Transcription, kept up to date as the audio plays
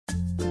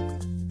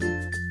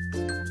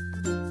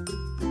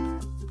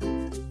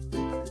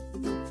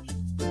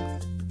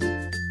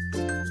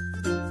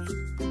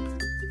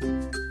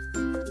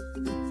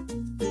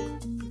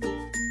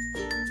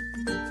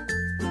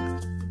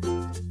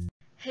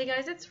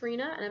guys, it's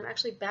Rena, and I'm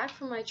actually back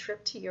from my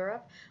trip to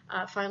Europe,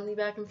 finally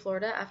back in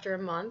Florida after a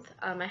month.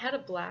 I had a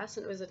blast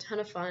and it was a ton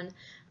of fun,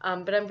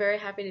 but I'm very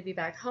happy to be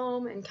back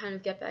home and kind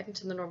of get back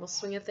into the normal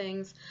swing of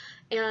things.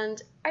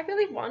 And I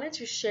really wanted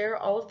to share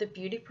all of the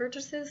beauty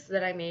purchases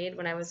that I made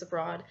when I was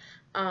abroad.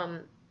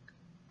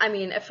 I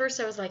mean, at first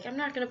I was like, I'm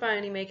not going to buy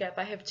any makeup.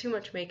 I have too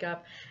much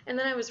makeup. And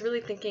then I was really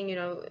thinking,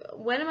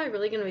 when am I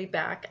really going to be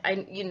back?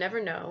 You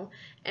never know.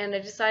 And I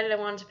decided I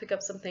wanted to pick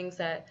up some things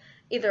that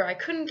either I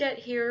couldn't get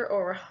here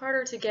or were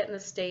harder to get in the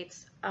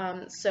States.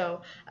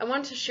 So I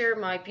wanted to share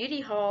my beauty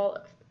haul,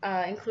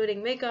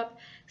 including makeup,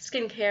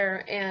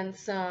 skincare, and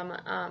some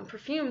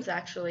perfumes,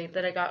 actually,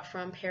 that I got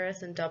from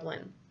Paris and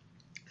Dublin.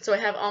 So I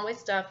have all my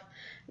stuff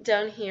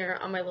down here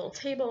on my little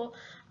table,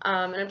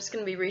 and I'm just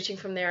going to be reaching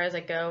from there as I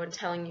go and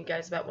telling you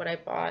guys about what I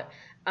bought.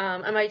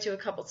 I might do a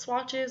couple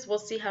swatches, we'll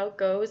see how it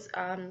goes,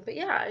 but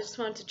yeah, I just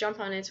wanted to jump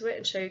on into it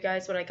and show you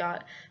guys what I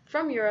got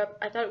from Europe.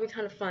 I thought it would be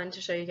kind of fun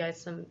to show you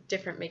guys some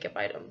different makeup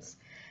items.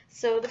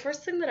 So the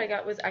first thing that I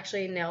got was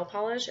actually nail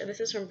polish, and this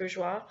is from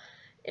Bourjois.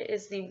 It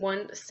is the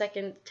 1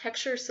 Second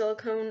Texture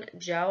Silicone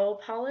Gel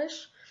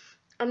Polish.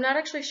 I'm not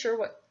actually sure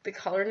what the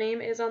color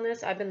name is on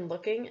this. I've been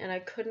looking and I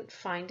couldn't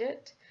find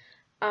it.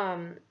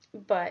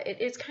 But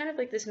it is kind of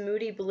like this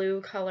moody blue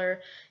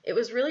color. It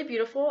was really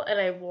beautiful and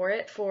I wore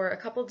it for a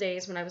couple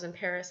days when I was in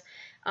Paris.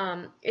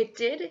 It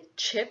did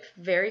chip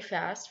very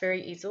fast,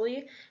 very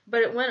easily,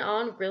 but it went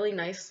on really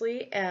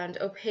nicely and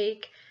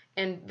opaque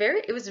and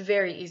it was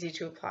very easy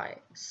to apply.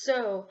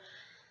 So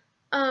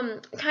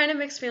kind of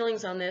mixed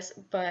feelings on this,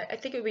 but I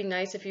think it would be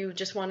nice if you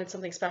just wanted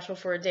something special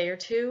for a day or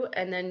two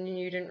and then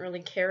you didn't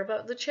really care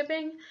about the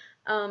chipping.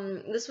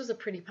 This was a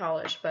pretty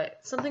polish, but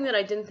something that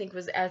I didn't think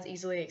was as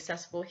easily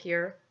accessible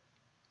here,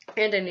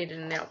 and I needed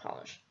a nail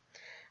polish.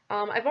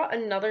 I bought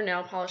another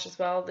nail polish as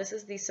well. This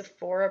is the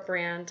Sephora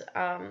brand.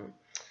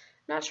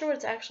 Not sure what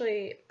it's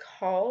actually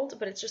called,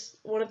 but it's just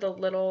one of the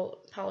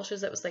little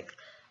polishes that was like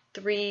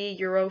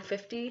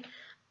 €3.50.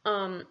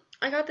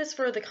 I got this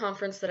for the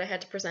conference that I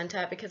had to present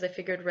at because I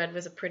figured red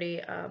was a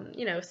pretty,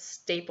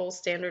 staple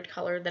standard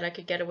color that I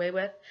could get away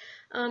with.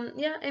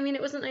 Yeah, I mean,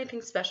 it wasn't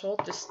anything special,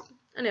 just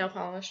a nail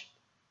polish.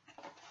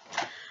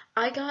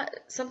 I got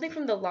something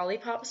from the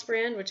Lollipops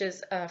brand, which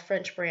is a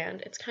French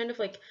brand. It's kind of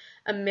like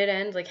a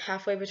mid-end, like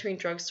halfway between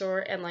drugstore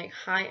and like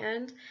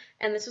high-end,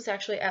 and this was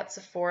actually at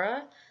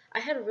Sephora. I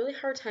had a really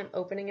hard time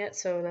opening it,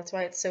 so that's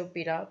why it's so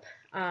beat up,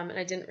 and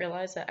I didn't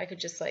realize that I could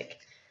just like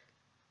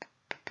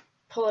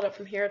pull it up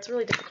from here. It's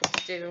really difficult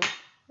to do.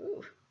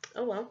 Ooh,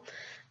 oh well.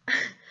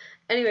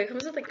 Anyway, it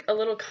comes with like a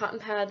little cotton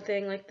pad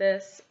thing like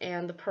this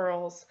and the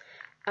pearls.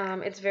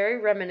 It's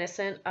very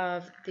reminiscent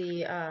of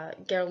the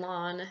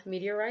Guerlain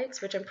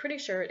meteorites, which I'm pretty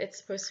sure it's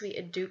supposed to be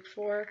a dupe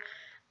for.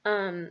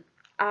 I'm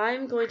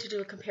going to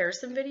do a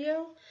comparison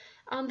video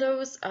on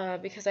those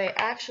because I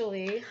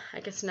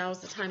guess now is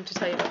the time to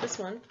tell you about this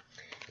one,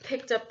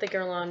 picked up the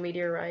Guerlain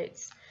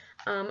meteorites.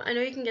 I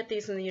know you can get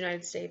these in the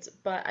United States,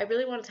 but I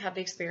really wanted to have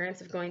the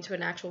experience of going to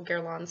an actual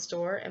Guerlain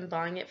store and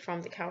buying it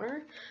from the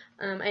counter.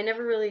 I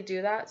never really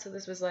do that, so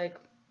this was like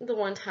the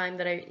one time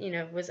that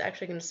I, was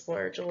actually going to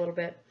splurge a little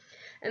bit.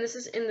 And this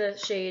is in the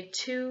shade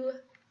Too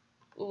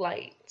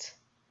Light.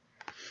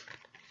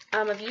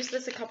 I've used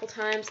this a couple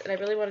times, and I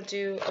really want to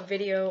do a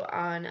video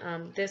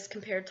on this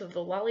compared to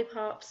the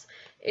Lollipops.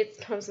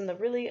 It comes in the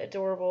really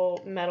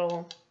adorable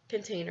metal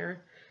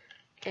container.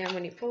 And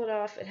when you pull it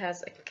off, it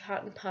has a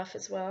cotton puff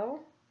as well,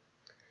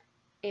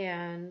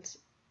 and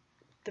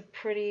the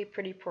pretty,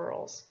 pretty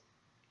pearls.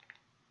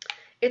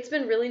 It's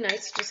been really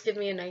nice to just give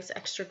me a nice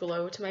extra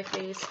glow to my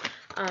face.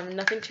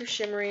 Nothing too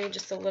shimmery,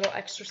 just a little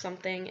extra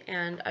something,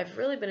 and I've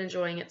really been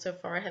enjoying it so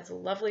far. It has a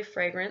lovely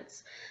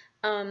fragrance.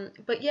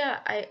 But yeah,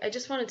 I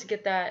just wanted to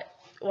get that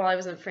while I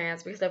was in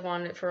France because I've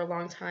wanted it for a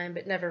long time,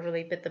 but never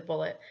really bit the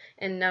bullet.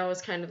 And now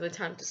is kind of the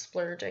time to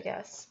splurge, I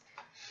guess.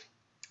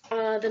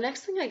 The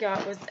next thing I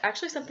got was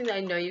actually something that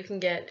I know you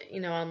can get,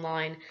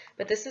 online,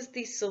 but this is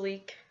the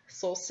Celique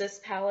Solstice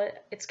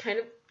palette. It's kind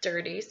of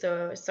dirty,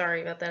 so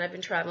sorry about that. I've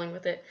been traveling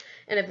with it,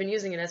 and I've been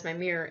using it as my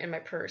mirror in my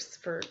purse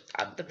for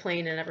the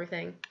plane and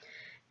everything.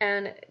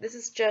 And this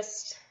is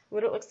just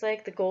what it looks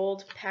like, the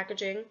gold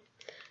packaging.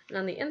 And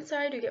on the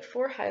inside, you get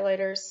 4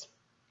 highlighters.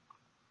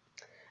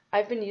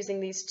 I've been using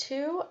these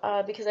 2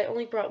 because I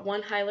only brought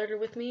 1 highlighter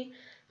with me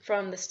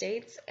from the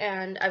States,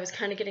 and I was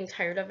kind of getting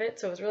tired of it,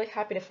 so I was really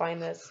happy to find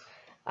this.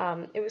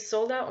 It was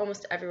sold out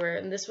almost everywhere,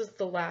 and this was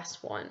the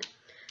last one.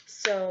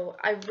 So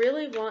I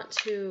really want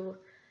to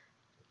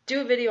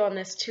do a video on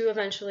this too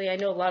eventually. I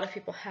know a lot of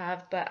people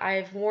have, but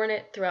I've worn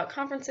it throughout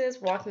conferences,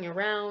 walking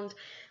around,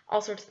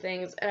 all sorts of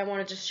things, and I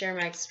want to just share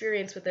my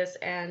experience with this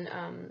and,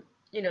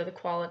 the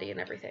quality and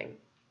everything.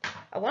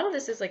 A lot of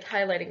this is like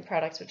highlighting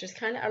products, which is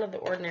kind of out of the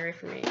ordinary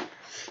for me.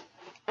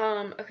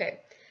 Okay.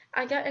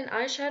 I got an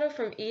eyeshadow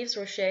from Yves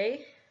Rocher.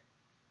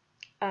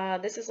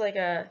 This is like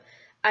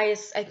I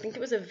think it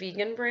was a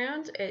vegan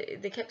brand.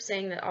 They kept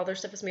saying that all their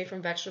stuff is made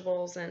from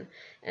vegetables and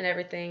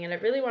everything, and I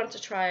really wanted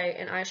to try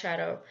an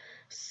eyeshadow.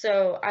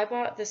 So I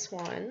bought this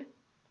one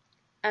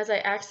as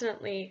I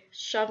accidentally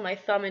shoved my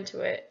thumb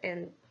into it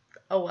and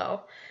oh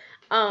well.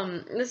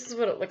 This is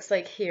what it looks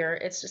like here.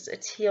 It's just a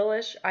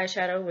tealish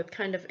eyeshadow with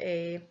kind of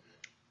a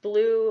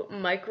blue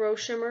micro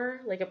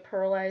shimmer, like a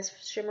pearlized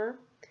shimmer.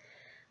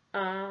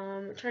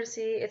 I'm trying to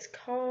see, it's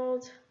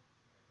called,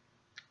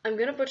 I'm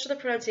going to butcher the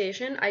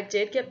pronunciation. I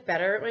did get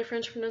better at my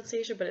French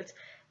pronunciation, but it's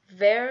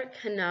Vert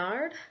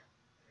Canard,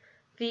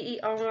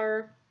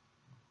 V-E-R,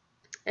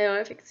 I don't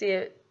know if you can see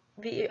it,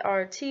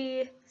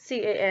 V-E-R-T-C-A-N-A-R-D.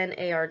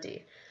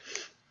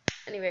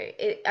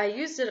 Anyway, I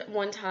used it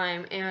one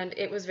time, and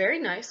it was very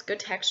nice, good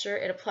texture.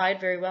 It applied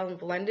very well and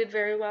blended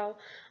very well.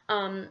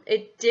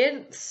 It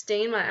did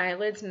stain my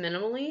eyelids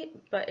minimally,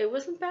 but it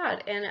wasn't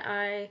bad, and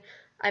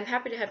I'm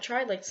happy to have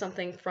tried like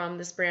something from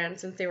this brand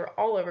since they were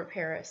all over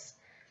Paris.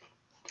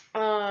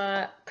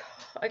 I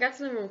got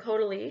something from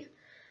Caudalie,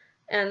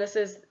 and this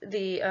is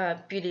the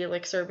beauty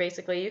elixir,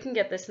 basically. You can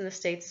get this in the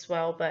States as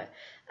well, but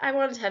I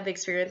wanted to have the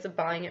experience of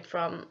buying it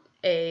from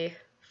a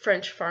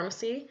French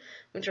pharmacy,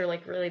 which are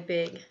like really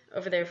big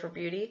over there for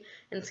beauty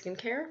and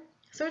skincare.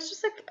 So it's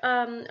just like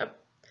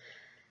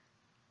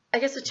I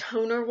guess a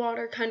toner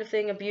water kind of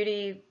thing, a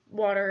beauty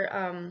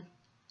water.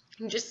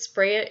 You just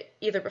spray it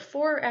either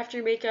before or after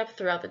your makeup,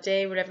 throughout the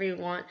day, whatever you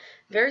want.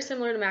 Very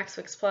similar to Max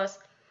Fix Plus.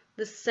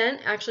 The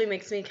scent actually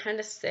makes me kind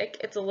of sick.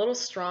 It's a little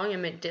strong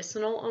and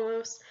medicinal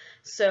almost,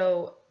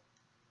 so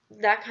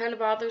that kind of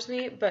bothers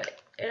me,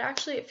 but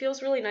it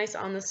feels really nice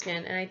on the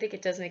skin, and I think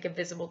it does make a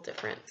visible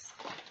difference.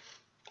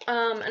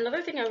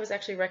 Another thing I was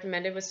actually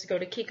recommended was to go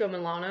to Kiko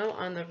Milano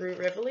on the Rue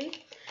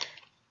Rivoli,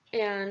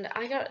 and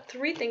I got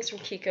 3 things from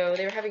Kiko.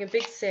 They were having a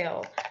big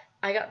sale.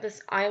 I got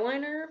this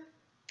eyeliner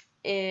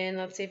in,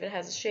 let's see if it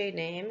has a shade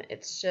name,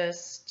 it's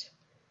just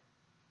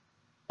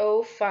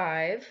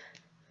 05.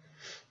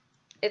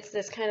 It's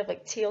this kind of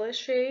like tealish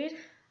shade.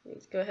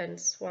 Let's go ahead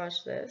and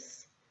swatch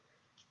this.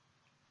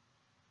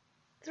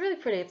 It's really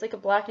pretty. It's like a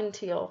black and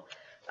teal,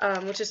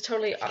 which is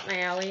totally up my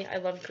alley. I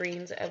love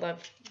greens. I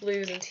love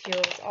blues and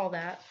teals, all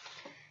that.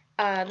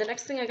 The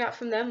next thing I got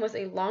from them was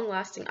a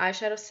long-lasting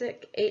eyeshadow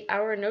stick,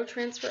 8-hour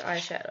no-transfer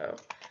eyeshadow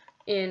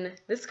in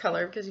this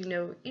color, because you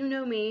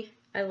know me.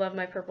 I love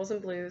my purples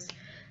and blues.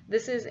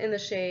 This is in the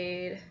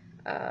shade,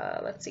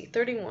 let's see,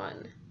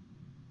 31.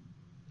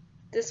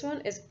 This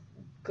one is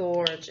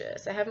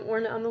gorgeous. I haven't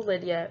worn it on the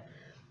lid yet,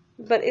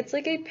 but it's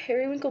like a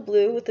periwinkle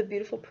blue with a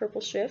beautiful purple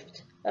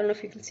shift. I don't know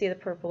if you can see the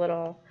purple at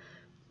all,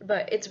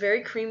 but it's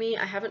very creamy.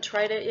 I haven't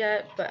tried it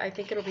yet, but I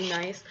think it'll be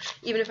nice,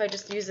 even if I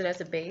just use it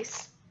as a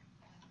base.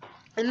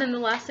 And then the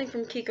last thing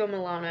from Kiko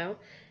Milano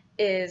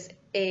is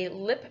a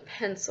lip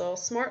pencil,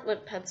 smart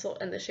lip pencil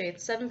in the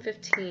shade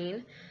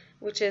 715,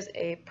 which is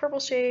a purple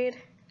shade,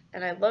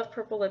 and I love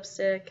purple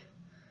lipstick,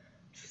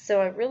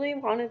 so I really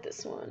wanted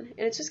this one.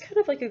 And it's just kind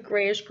of like a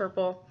grayish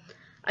purple.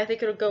 I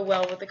think it'll go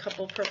well with a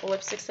couple of purple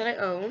lipsticks that I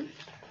own.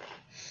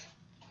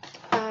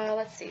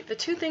 Let's see. The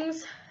 2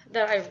 things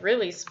that I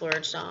really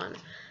splurged on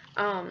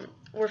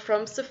were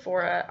from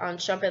Sephora on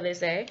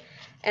Champs-Élysées,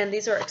 and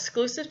these are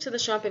exclusive to the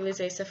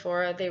Champs-Élysées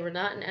Sephora. They were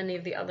not in any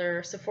of the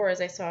other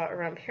Sephoras I saw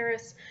around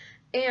Paris.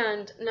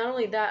 And not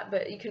only that,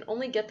 but you can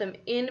only get them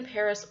in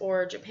Paris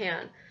or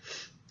Japan.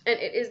 And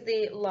it is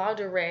the La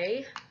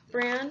Durée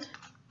brand.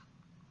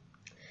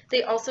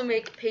 They also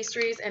make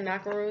pastries and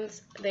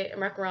macarons.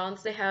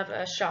 They have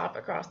a shop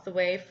across the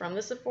way from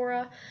the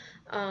Sephora.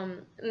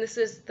 And this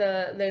is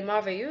the Les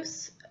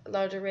Merveilleuses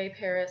La Durée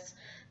Paris.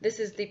 This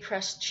is the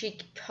pressed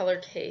cheek color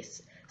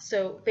case.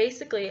 So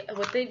basically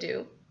what they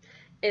do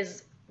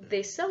is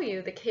they sell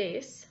you the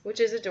case, which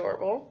is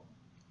adorable.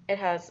 It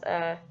has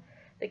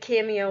the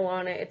cameo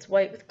on it. It's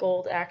white with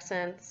gold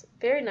accents.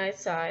 Very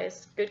nice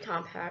size. Good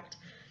compact.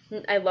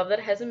 I love that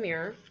it has a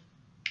mirror.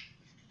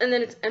 And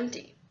then it's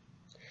empty.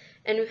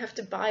 And you have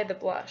to buy the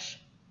blush.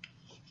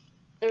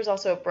 There's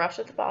also a brush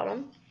at the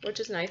bottom, which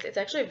is nice. It's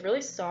actually a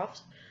really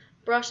soft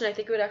brush, and I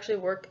think it would actually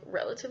work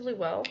relatively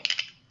well.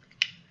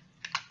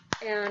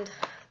 And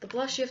the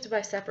blush you have to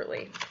buy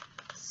separately.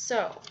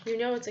 So, you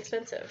know it's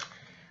expensive.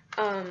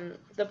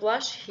 The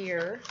blush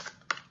here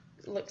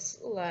looks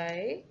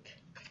like...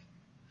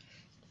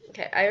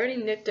 Okay, I already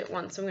nicked it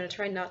once, so I'm going to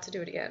try not to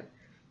do it again.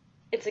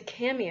 It's a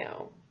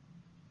cameo.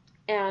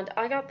 And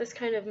I got this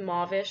kind of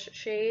mauve-ish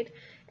shade,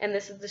 and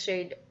this is the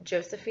shade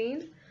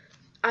Josephine.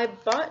 I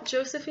bought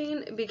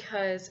Josephine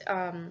because,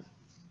 I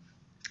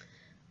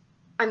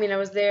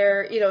was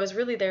there, I was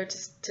really there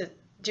to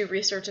do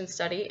research and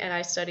study, and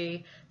I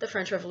study the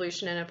French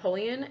Revolution and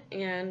Napoleon,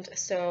 and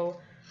so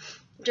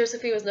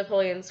Josephine was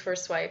Napoleon's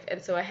first wife, and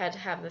so I had to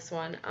have this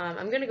one.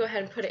 I'm going to go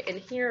ahead and put it in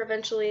here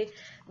eventually,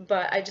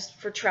 but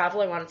for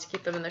travel, I wanted to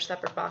keep them in their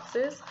separate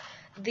boxes.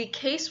 The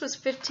case was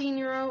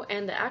 €15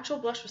 and the actual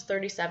blush was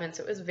 $37,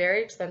 so it was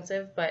very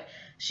expensive, but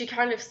she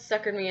kind of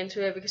suckered me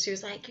into it because she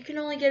was like, you can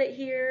only get it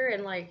here,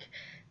 and like,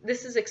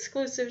 this is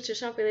exclusive to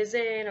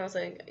Champs-Élysées, and I was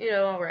like,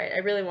 alright, I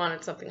really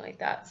wanted something like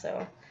that,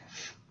 so.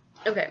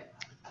 Okay,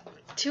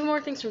 2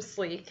 more things from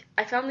Sleek.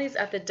 I found these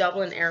at the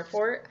Dublin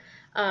airport.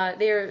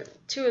 They are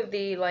 2 of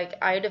the, like,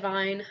 Eye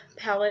Divine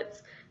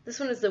palettes. This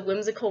one is the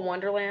Whimsical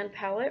Wonderland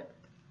palette.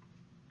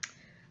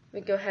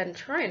 Let me go ahead and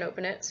try and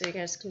open it so you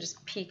guys can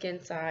just peek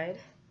inside.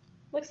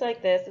 looks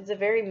like this. It's a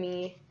very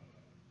me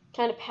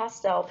kind of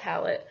pastel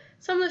palette.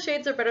 Some of the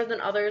shades are better than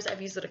others.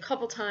 I've used it a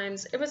couple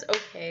times. It was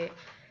okay.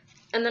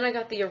 And then I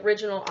got the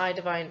original I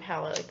Divine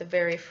palette, like the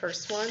very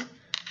first one.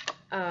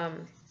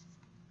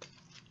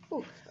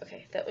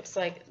 Okay, that looks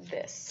like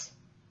this.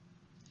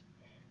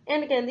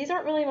 And again, these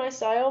aren't really my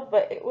style,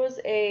 but it was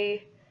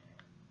a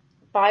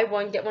buy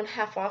one, get one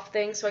half off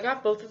thing. So I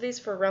got both of these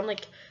for around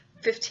like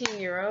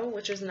 €15,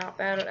 which is not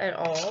bad at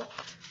all,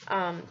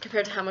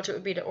 compared to how much it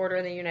would be to order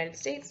in the United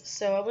States.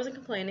 So I wasn't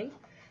complaining.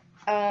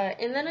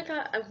 And then I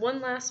got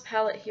one last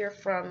palette here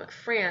from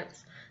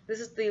France. This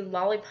is the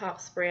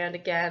Lollipops brand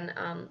again,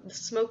 the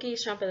Smoky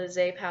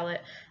Champs-Élysées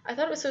palette. I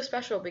thought it was so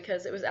special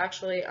because it was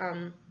actually,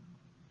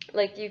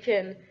 like you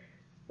can,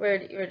 where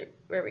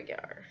we go?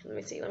 Let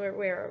me see,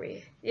 where are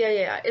we?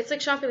 Yeah, it's like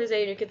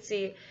Champs-Élysées and you can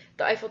see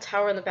the Eiffel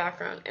Tower in the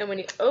background. And when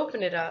you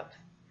open it up,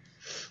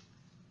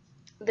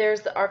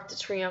 there's the Arc de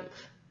Triomphe,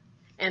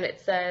 and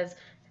it says,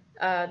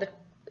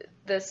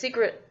 the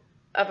secret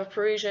of a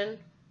Parisian.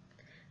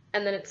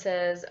 And then it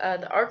says,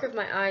 the arc of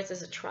my eyes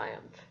is a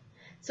triumph.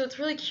 So it's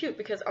really cute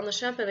because on the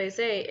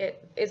Champs-Élysées,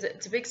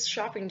 it's a big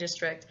shopping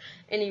district,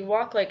 and you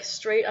walk like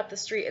straight up the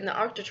street, and the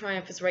Arc de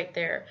Triomphe is right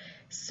there.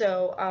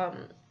 So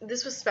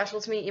this was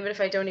special to me, even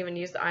if I don't even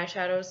use the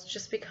eyeshadows,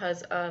 just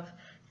because of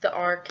the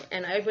arc.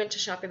 And I went to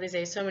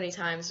Champs-Élysées so many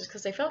times just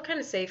because I felt kind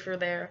of safer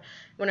there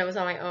when I was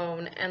on my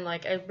own, and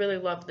like I really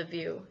loved the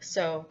view.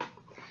 So,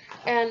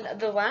 and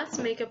the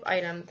last makeup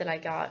item that I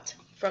got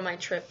from my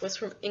trip was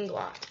from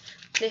Inglot.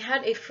 They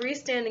had a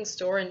freestanding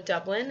store in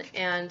Dublin,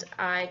 and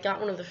I got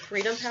one of the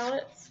Freedom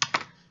palettes.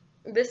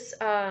 This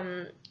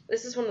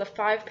is one of the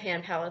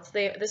 5-pan palettes.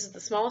 This is the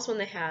smallest one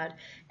they had,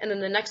 and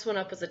then the next one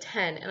up was a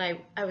 10. And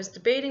I was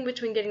debating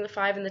between getting the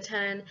 5 and the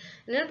 10, and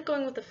ended up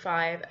going with the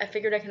 5. I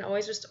figured I can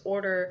always just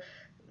order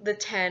the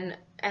 10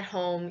 at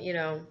home, you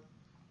know,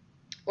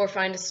 or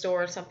find a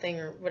store or something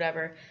or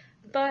whatever.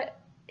 But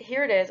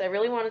here it is. I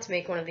really wanted to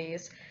make one of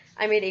these.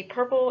 I made a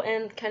purple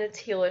and kind of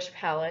tealish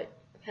palette,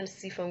 kind of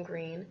seafoam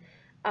green.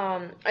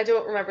 I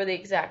don't remember the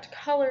exact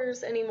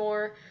colors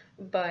anymore,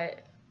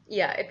 but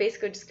yeah, it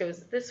basically just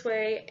goes this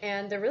way,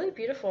 and they're really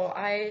beautiful.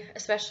 I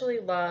especially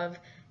love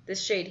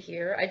this shade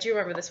here. I do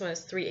remember this one is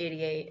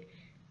 388.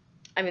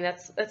 I mean,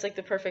 that's like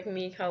the perfect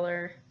me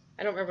color.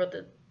 I don't remember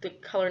what the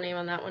color name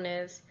on that one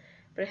is,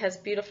 but it has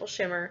beautiful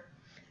shimmer.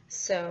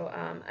 So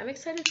I'm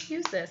excited to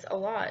use this a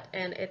lot,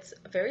 and it's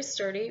very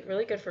sturdy,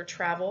 really good for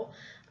travel.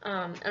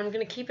 And I'm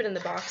going to keep it in the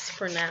box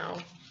for now.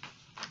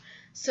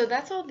 So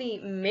that's all the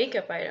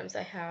makeup items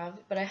I have,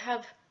 but I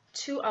have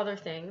 2 other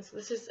things.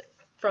 This is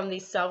from the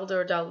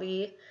Salvador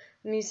Dali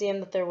museum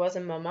that there was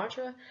in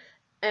Montmartre,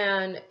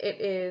 and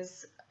it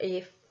is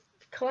a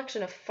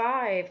collection of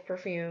 5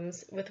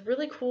 perfumes with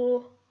really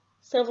cool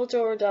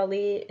Salvador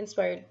Dali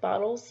inspired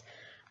bottles.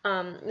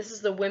 This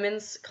is the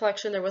women's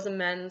collection. There was a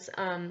men's.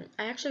 I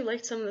actually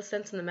liked some of the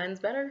scents in the men's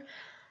better,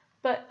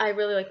 but I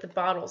really like the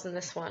bottles in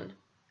this one.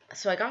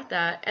 So I got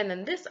that, and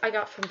then this I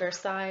got from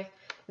Versailles.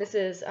 This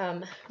is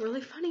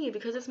really funny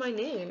because it's my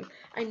name.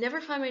 I never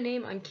find my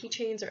name on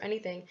keychains or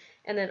anything,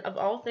 and then of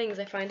all things,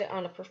 I find it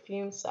on a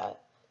perfume set.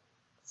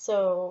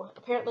 So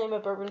apparently I'm a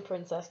bourbon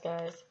princess,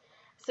 guys.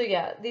 So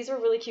yeah, these were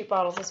really cute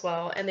bottles as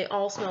well, and they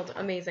all smelled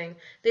amazing.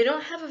 They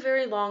don't have a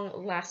very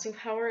long lasting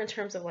power in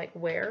terms of like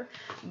wear,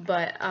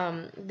 but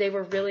they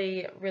were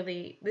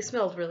they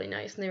smelled really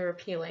nice, and they were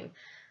appealing.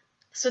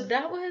 So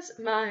that was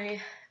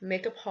my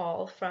makeup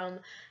haul from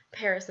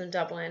Paris and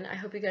Dublin. I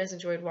hope you guys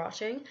enjoyed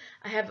watching.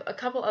 I have a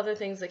couple other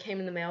things that came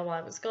in the mail while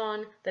I was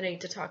gone that I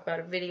need to talk about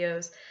in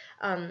videos.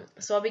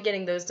 So I'll be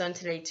getting those done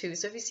today too.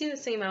 So if you see the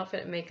same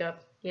outfit and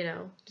makeup, you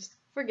know, just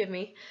forgive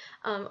me.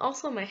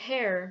 Also, my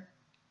hair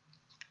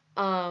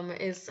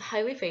is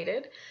highly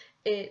faded.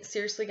 It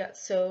seriously got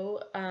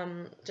so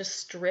just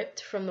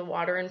stripped from the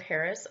water in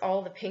Paris.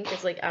 All the pink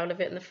is like out of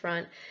it in the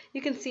front.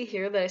 You can see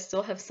here that I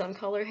still have some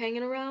color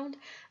hanging around,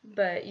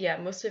 but yeah,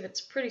 most of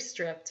it's pretty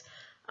stripped.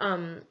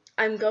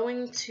 I'm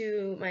going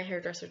to my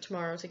hairdresser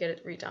tomorrow to get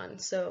it redone,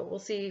 so we'll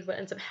see what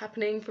ends up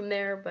happening from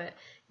there, but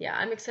yeah,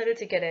 I'm excited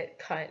to get it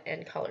cut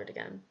and colored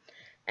again.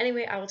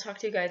 Anyway, I will talk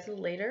to you guys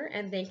later,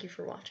 and thank you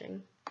for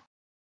watching.